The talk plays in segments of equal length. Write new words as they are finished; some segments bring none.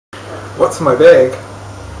What's in my bag?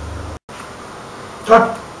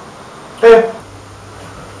 Huh? Hey.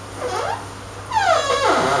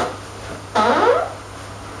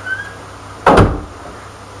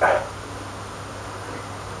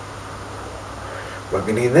 Won't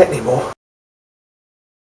be needing that anymore.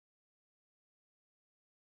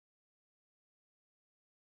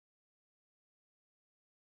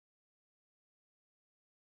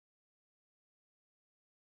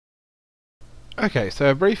 Okay, so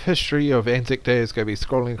a brief history of ANZAC Day is going to be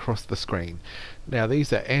scrolling across the screen. Now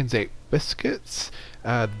these are ANZAC biscuits.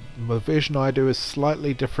 The version I do is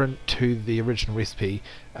slightly different to the original recipe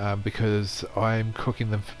because I'm cooking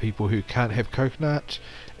them for people who can't have coconut,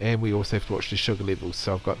 and we also have to watch the sugar levels,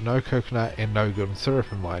 so I've got no coconut and no golden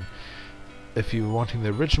syrup in mine. If you're wanting the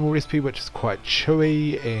original recipe, which is quite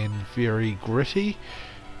chewy and very gritty,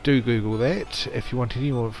 do Google that. If you want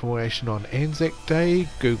any more information on ANZAC Day,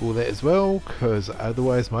 Google that as well, because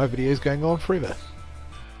otherwise my video is going on forever.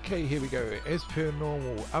 Okay, here we go. As per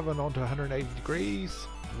normal, oven onto 180 degrees,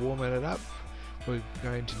 warming it up. We're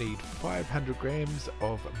going to need 500 grams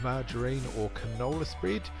of margarine or canola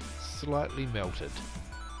spread, slightly melted.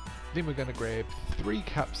 Then we're going to grab 3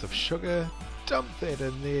 cups of sugar, dump that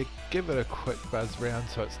in there, give it a quick buzz round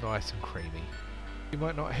so it's nice and creamy. You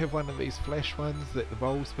might not have one of these flash ones that the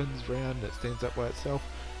bowl spins round and it stands up by itself.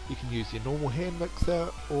 You can use your normal hand mixer,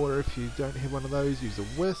 or if you don't have one of those, use a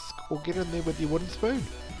whisk or get in there with your wooden spoon.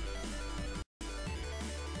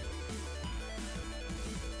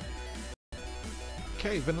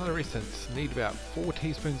 Okay, vanilla essence. Need about 4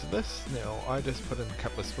 teaspoons of this. Now I just put in a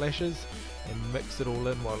couple of splashes and mix it all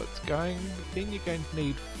in while it's going. Then you're going to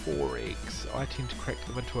need 4 eggs. I tend to crack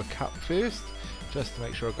them into a cup first, just to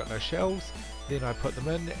make sure I've got no shells. Then I put them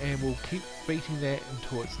in and we'll keep beating that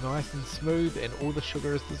until it's nice and smooth and all the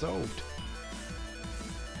sugar is dissolved.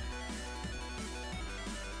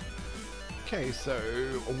 Okay, so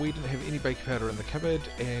we didn't have any baking powder in the cupboard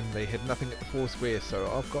and they had nothing at the Foursquare, so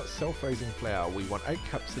I've got self-raising flour. We want 8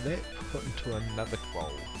 cups of that put into another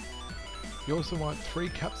bowl. You also want 3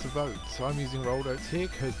 cups of oats. So I'm using rolled oats here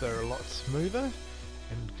because they're a lot smoother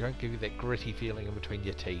and don't give you that gritty feeling in between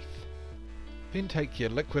your teeth. Then take your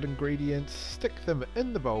liquid ingredients, stick them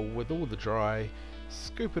in the bowl with all the dry,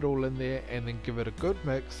 scoop it all in there and then give it a good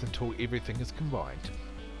mix until everything is combined.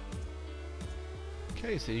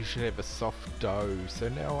 Okay, so you should have a soft dough. So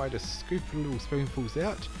now I just scoop little spoonfuls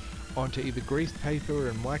out onto either greased paper,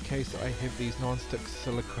 in my case I have these non-stick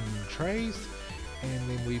silicone trays, and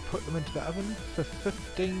then we put them into the oven for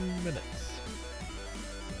 15 minutes.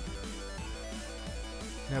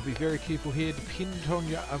 Now be very careful here, dependent on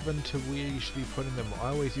your oven to where you should be putting them.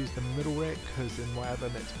 I always use the middle rack because in my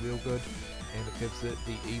oven it's real good and it gives it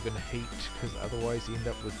the even heat, because otherwise you end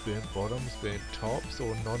up with burnt bottoms, burnt tops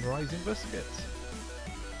or non-rising biscuits.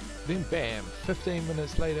 Then bam, 15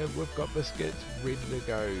 minutes later we've got biscuits ready to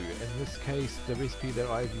go. In this case the recipe that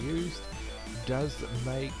I've used does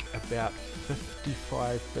make about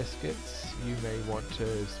 55 biscuits. You may want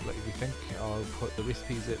to split everything. I'll put the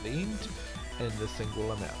recipes at the end in the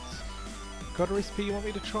single amounts. Got a recipe you want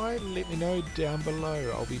me to try? Let me know down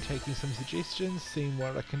below. I'll be taking some suggestions, seeing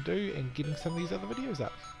what I can do and getting some of these other videos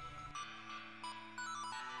up.